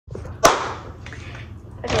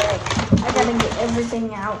Okay, I gotta get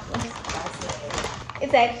everything out.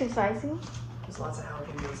 It's actually spicy. There's lots of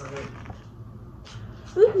jalapenos on it.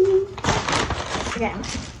 Woohoo! Okay.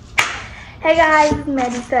 Hey guys, it's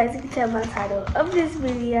Maddie. So as you can tell by the title of this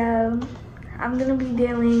video, I'm gonna be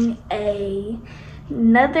doing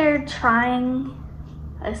another trying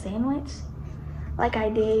a sandwich like I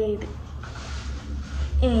did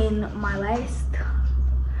in my last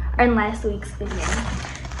week's video.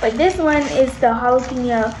 But this one is the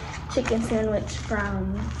jalapeno chicken sandwich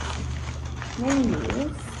from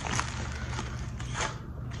Wendy'S.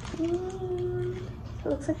 It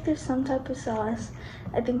looks like there's some type of sauce.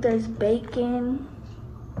 I think there's bacon,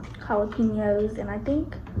 jalapenos, and I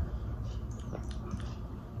think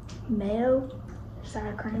mayo,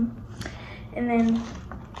 sour cream. And then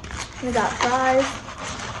we got fries.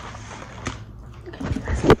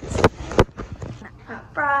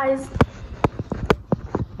 Got fries.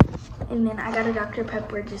 And then I got a Dr.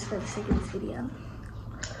 Pepper just for the sake of this video.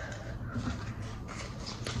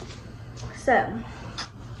 So,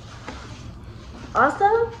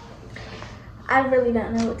 also, I really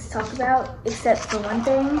don't know what to talk about except for one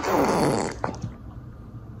thing.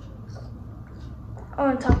 I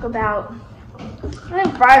want to talk about, I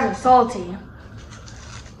think fries are salty.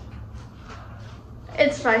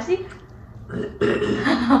 It's spicy.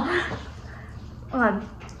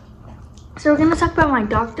 So we're gonna talk about my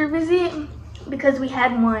doctor visit because we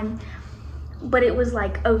had one, but it was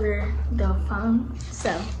like over the phone.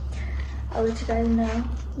 So I'll let you guys know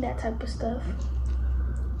that type of stuff.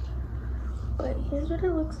 But here's what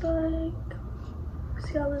it looks like.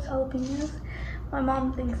 See all those jalapenos? My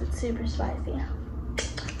mom thinks it's super spicy.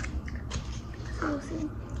 So we'll see.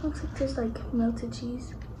 Looks like there's like melted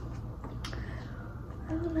cheese.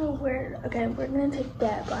 I don't know where. Okay, we're gonna take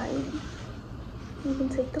that bite. You can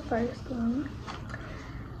take the first one.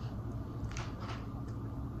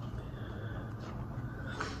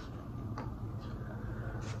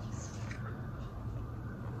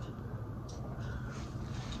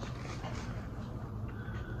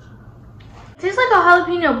 It tastes like a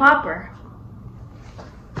jalapeno popper.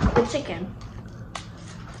 The chicken.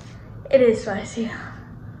 It is spicy.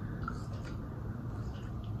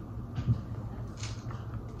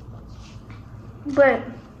 But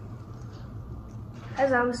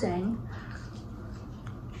as I was saying,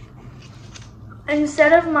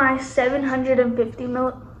 instead of my 750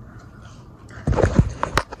 mil,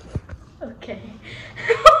 okay.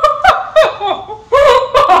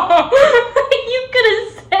 You could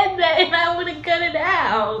have said that and I would have cut it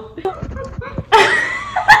out.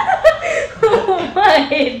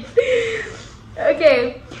 What?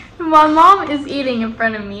 Okay, my mom is eating in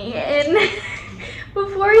front of me, and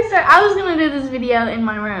before we start, I was gonna do this video in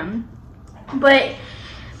my room, but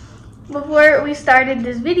before we started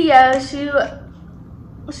this video, she's like,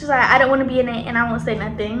 I don't want to be in it and I won't say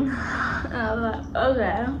nothing. And I was like,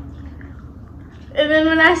 okay. And then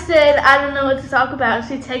when I said I don't know what to talk about,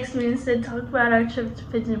 she texted me and said talk about our trip to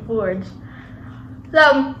Pigeon Forge.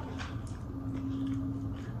 So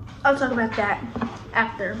I'll talk about that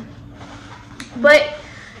after. But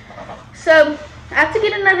so I have to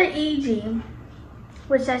get another EEG,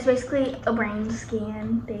 which that's basically a brain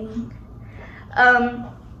scan thing.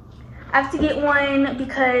 I have to get one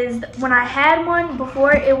because when I had one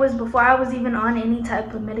before, it was before I was even on any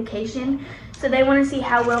type of medication. So they want to see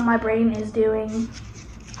how well my brain is doing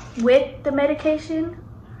with the medication,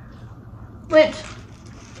 which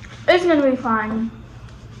is going to be fine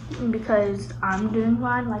because I'm doing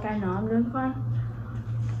fine. Like, I know I'm doing fine.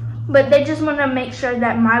 But they just want to make sure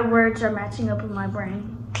that my words are matching up with my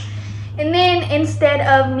brain. And then instead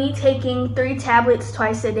of me taking 3 tablets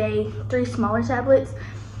twice a day, 3 smaller tablets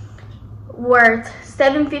worth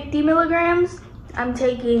 750 milligrams, I'm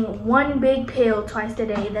taking 1 big pill twice a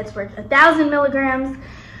day that's worth 1,000 milligrams.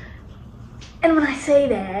 And when I say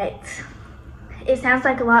that, it sounds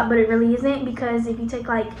like a lot, but it really isn't, because if you take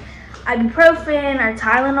like ibuprofen or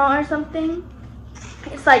Tylenol or something,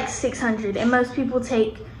 it's like 600, and most people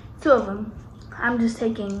take 2 of them. I'm just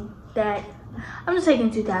taking that. I'm just taking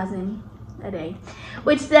 2,000 a day,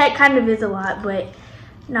 which that kind of is a lot, but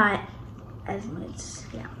not as much.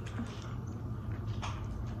 Yeah.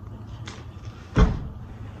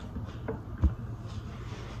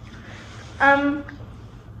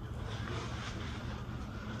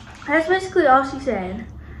 That's basically all she said.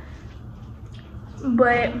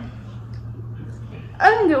 But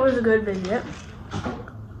I think it was a good visit.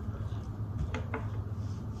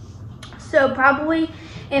 So probably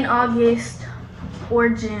in August or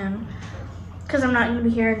June, because I'm not going to be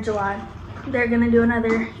here in July, they're going to do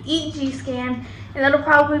another EEG scan, and that'll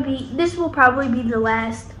probably be, this will probably be the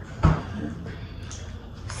last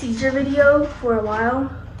seizure video for a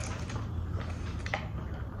while.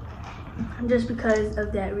 Just because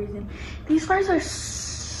of that reason. These fries are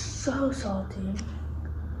so salty.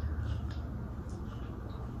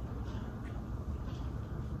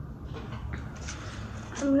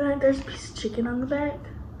 There's a piece of chicken on the back.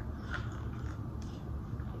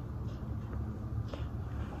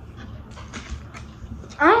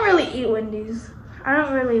 I don't really eat Wendy's. I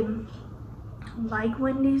don't really like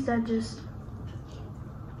Wendy's.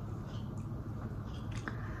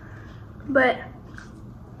 But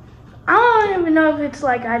I don't even know if it's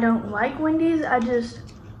like I don't like Wendy's.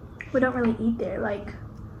 We don't really eat there. Like,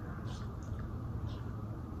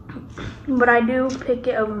 but I do pick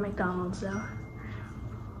it over McDonald's though.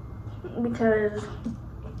 Because,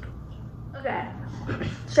 okay.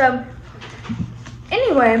 So,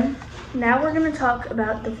 anyway, now we're gonna talk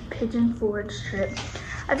about the Pigeon Forge trip.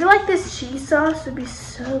 I feel like this cheese sauce would be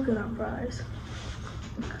so good on fries.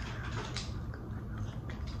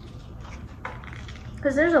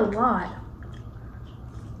 Because there's a lot.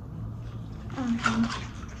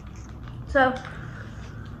 So,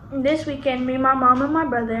 this weekend, me, my mom, and my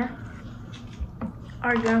brother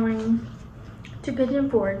are going to Pigeon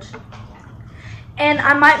Forge. And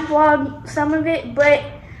I might vlog some of it, but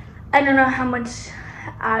I don't know how much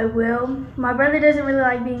I will. My brother doesn't really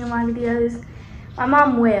like being in my videos. My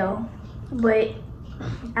mom will, but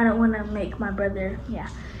I don't want to make my brother, yeah.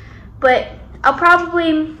 But I'll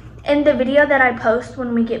probably, in the video that I post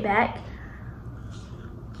when we get back,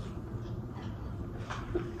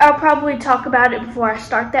 I'll probably talk about it before I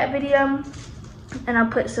start that video. And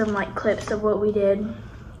I'll put some like clips of what we did.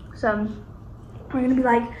 So we're gonna be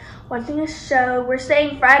like watching a show. We're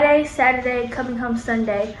staying Friday, Saturday, coming home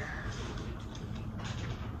Sunday.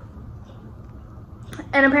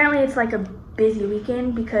 And apparently it's like a busy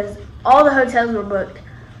weekend because all the hotels were booked.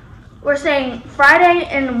 We're staying Friday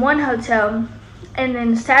in one hotel and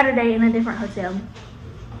then Saturday in a different hotel.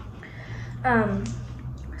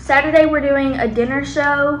 Saturday we're doing a dinner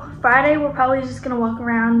show. Friday we're probably just gonna walk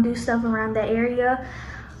around, do stuff around that area.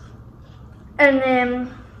 And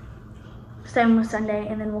then same with Sunday,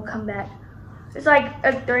 and then we'll come back. It's like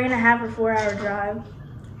a 3.5 or 4 hour drive.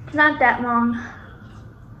 Not that long.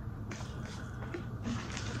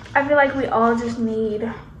 I feel like we all just need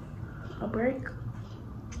a break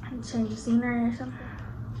and change the scenery or something.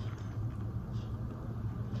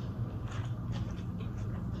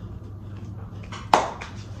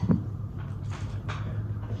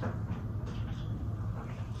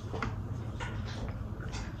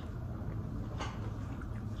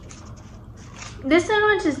 This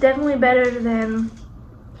sandwich is definitely better than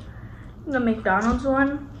the McDonald's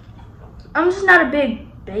one. I'm just not a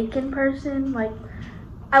big bacon person. Like,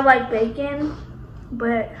 I like bacon,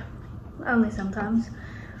 but only sometimes.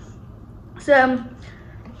 So,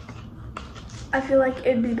 I feel like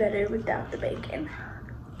it'd be better without the bacon.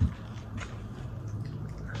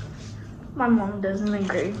 My mom doesn't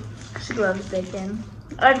agree. She loves bacon.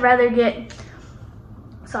 I'd rather get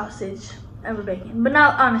sausage over bacon, but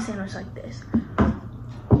not on a sandwich like this.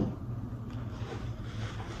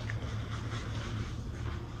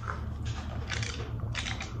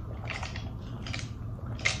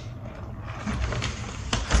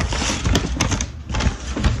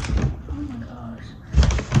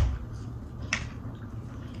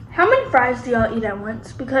 How many fries do y'all eat at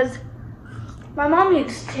once? Because my mom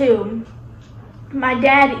eats 2. My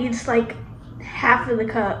dad eats like half of the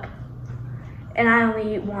cup. And I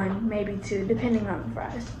only eat 1, maybe 2, depending on the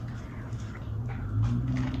fries.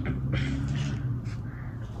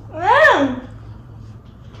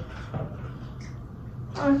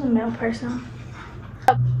 I'm a male person.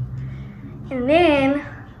 And then,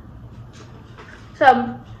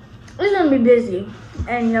 so this is gonna be busy.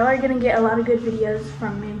 And y'all are gonna get a lot of good videos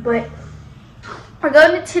from me. But we're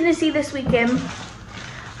going to Tennessee this weekend.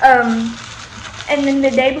 And then the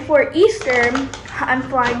day before Easter, I'm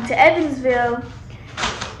flying to Evansville.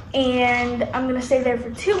 And I'm gonna stay there for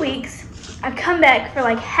 2 weeks. I come back for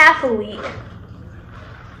like half a week.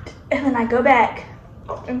 And then I go back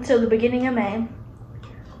until the beginning of May.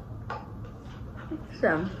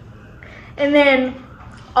 So, and then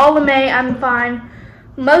all of May I'm fine.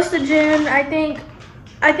 Most of June, I think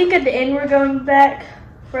at the end we're going back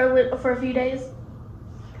for a few days.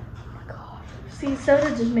 Oh my god. See, soda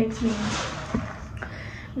just makes me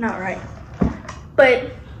not right.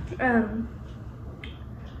 But yeah.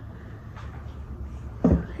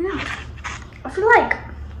 I feel like,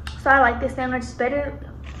 so I like this sandwich better.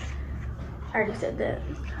 I already said that.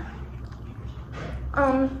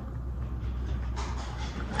 I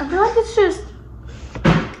feel like it's just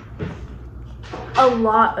a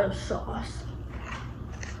lot of sauce.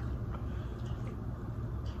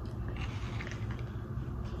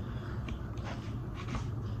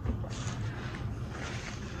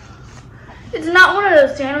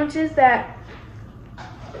 those sandwiches that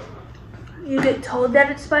you get told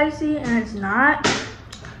that it's spicy and it's not.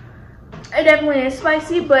 It definitely is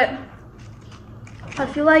spicy, but I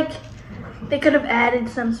feel like they could have added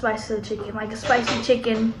some spice to the chicken, like a spicy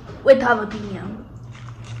chicken with jalapeno.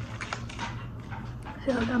 I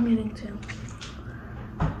feel like I'm eating too.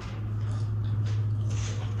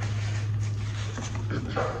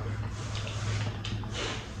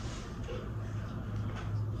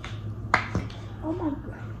 Oh my God.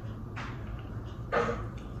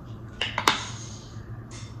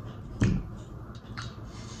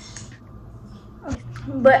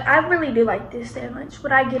 But I really do like this sandwich.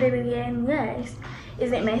 Would I get it again? Yes.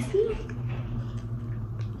 Is it messy?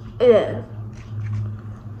 It is.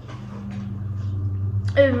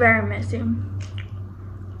 It's very messy.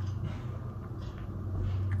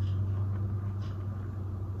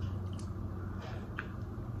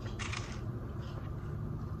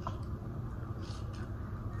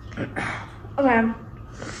 Okay.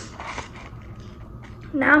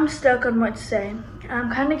 Now I'm stuck on what to say.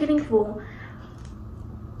 I'm kind of getting full.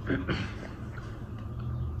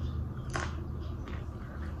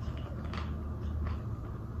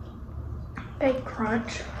 Big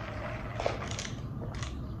crunch.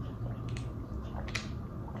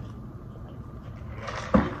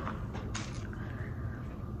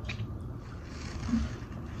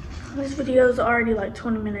 This video is already like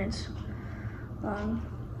 20 minutes long.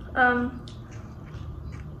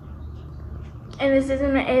 And this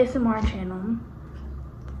isn't an ASMR channel.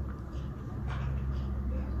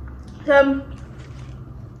 So,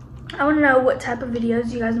 I want to know what type of videos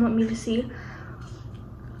you guys want me to see.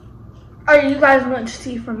 Or you guys want to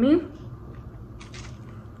see from me.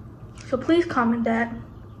 So please comment that.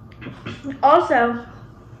 Also,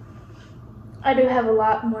 I do have a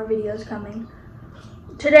lot more videos coming.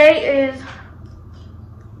 Today is,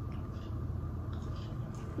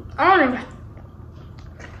 I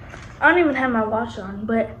don't even have my watch on,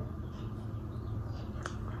 but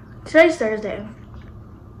today's Thursday.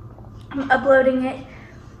 I'm uploading it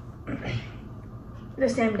the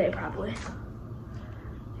same day probably.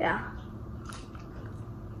 Yeah.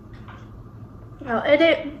 I'll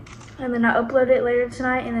edit and then I'll upload it later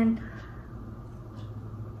tonight, and then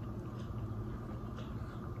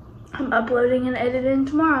I'm uploading and editing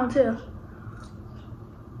tomorrow too.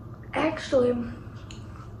 Actually,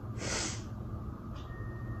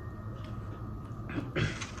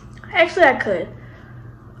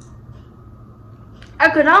 I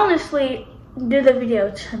could honestly do the video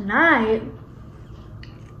tonight,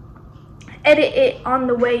 edit it on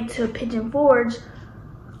the way to Pigeon Forge,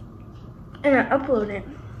 and then upload it.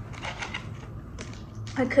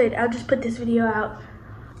 I could. I'll just put this video out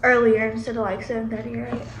earlier instead of like 7:30 or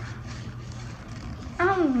 8.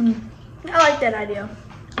 I like that idea.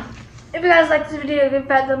 If you guys like this video, give it a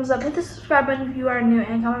fat thumbs up. Hit the subscribe button if you are new,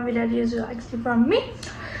 and comment video ideas you like to see from me.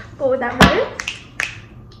 But without further ado,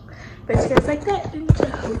 bet you guys like that. And I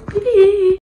hope you did.